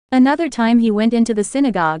Another time he went into the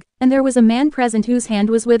synagogue, and there was a man present whose hand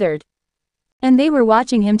was withered. And they were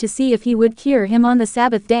watching him to see if he would cure him on the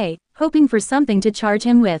Sabbath day, hoping for something to charge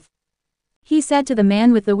him with. He said to the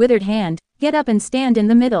man with the withered hand, "Get up and stand in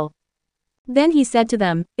the middle." Then he said to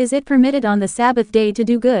them, "Is it permitted on the Sabbath day to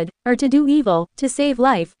do good, or to do evil, to save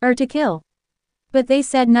life, or to kill?" But they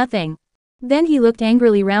said nothing. Then he looked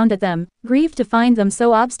angrily round at them, grieved to find them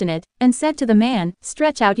so obstinate, and said to the man,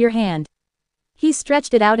 "Stretch out your hand." He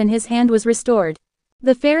stretched it out and his hand was restored.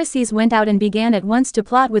 The Pharisees went out and began at once to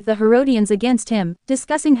plot with the Herodians against him,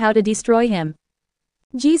 discussing how to destroy him.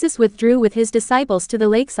 Jesus withdrew with his disciples to the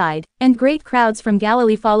lakeside, and great crowds from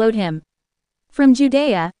Galilee followed him. From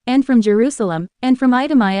Judea, and from Jerusalem, and from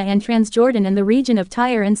Idumea and Transjordan and the region of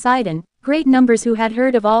Tyre and Sidon, great numbers who had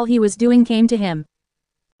heard of all he was doing came to him.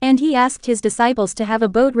 And he asked his disciples to have a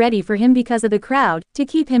boat ready for him because of the crowd, to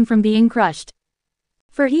keep him from being crushed.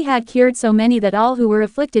 For he had cured so many that all who were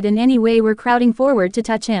afflicted in any way were crowding forward to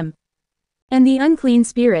touch him. And the unclean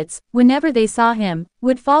spirits, whenever they saw him,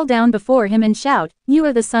 would fall down before him and shout, "You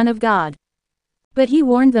are the Son of God." But he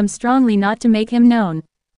warned them strongly not to make him known.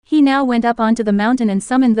 He now went up onto the mountain and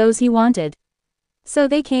summoned those he wanted. So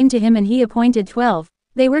they came to him and he appointed 12.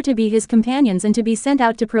 They were to be his companions and to be sent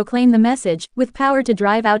out to proclaim the message, with power to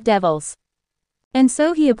drive out devils. And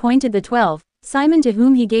so he appointed the 12, Simon to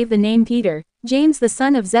whom he gave the name Peter, James the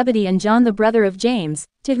son of Zebedee and John the brother of James,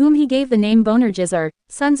 to whom he gave the name Boanerges,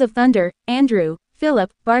 sons of thunder, Andrew,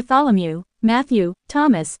 Philip, Bartholomew, Matthew,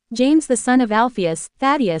 Thomas, James the son of Alphaeus,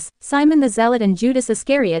 Thaddeus, Simon the Zealot and Judas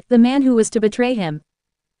Iscariot the man who was to betray him.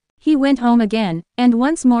 He went home again, and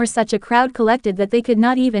once more such a crowd collected that they could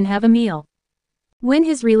not even have a meal. When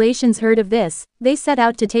his relations heard of this, they set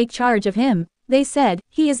out to take charge of him. They said,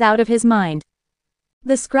 "He is out of his mind."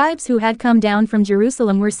 The scribes who had come down from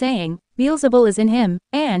Jerusalem were saying, "Beelzebul is in him,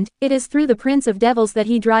 and it is through the prince of devils that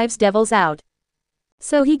he drives devils out."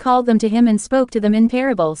 So he called them to him and spoke to them in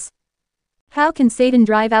parables. How can Satan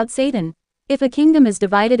drive out Satan? If a kingdom is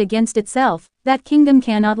divided against itself, that kingdom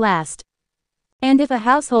cannot last. And if a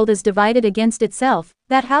household is divided against itself,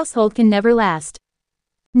 that household can never last.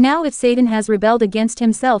 Now if Satan has rebelled against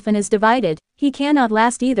himself and is divided, he cannot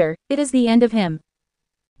last either, it is the end of him.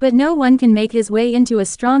 But no one can make his way into a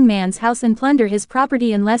strong man's house and plunder his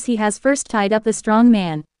property unless he has first tied up the strong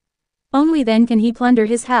man. Only then can he plunder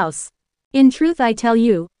his house. In truth I tell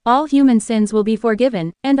you, all human sins will be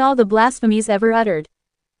forgiven, and all the blasphemies ever uttered.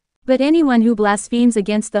 But anyone who blasphemes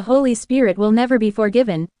against the Holy Spirit will never be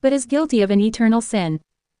forgiven, but is guilty of an eternal sin.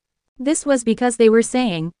 This was because they were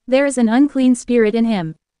saying, "There is an unclean spirit in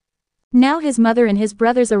him." Now his mother and his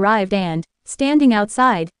brothers arrived and, standing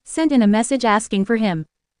outside, sent in a message asking for him.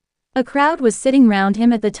 A crowd was sitting round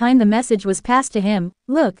him at the time the message was passed to him,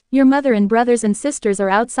 "Look, your mother and brothers and sisters are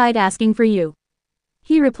outside asking for you."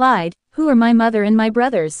 He replied, "Who are my mother and my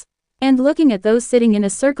brothers?" And looking at those sitting in a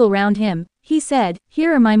circle round him, he said,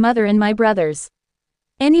 "Here are my mother and my brothers.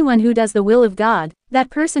 Anyone who does the will of God, that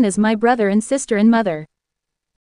person is my brother and sister and mother."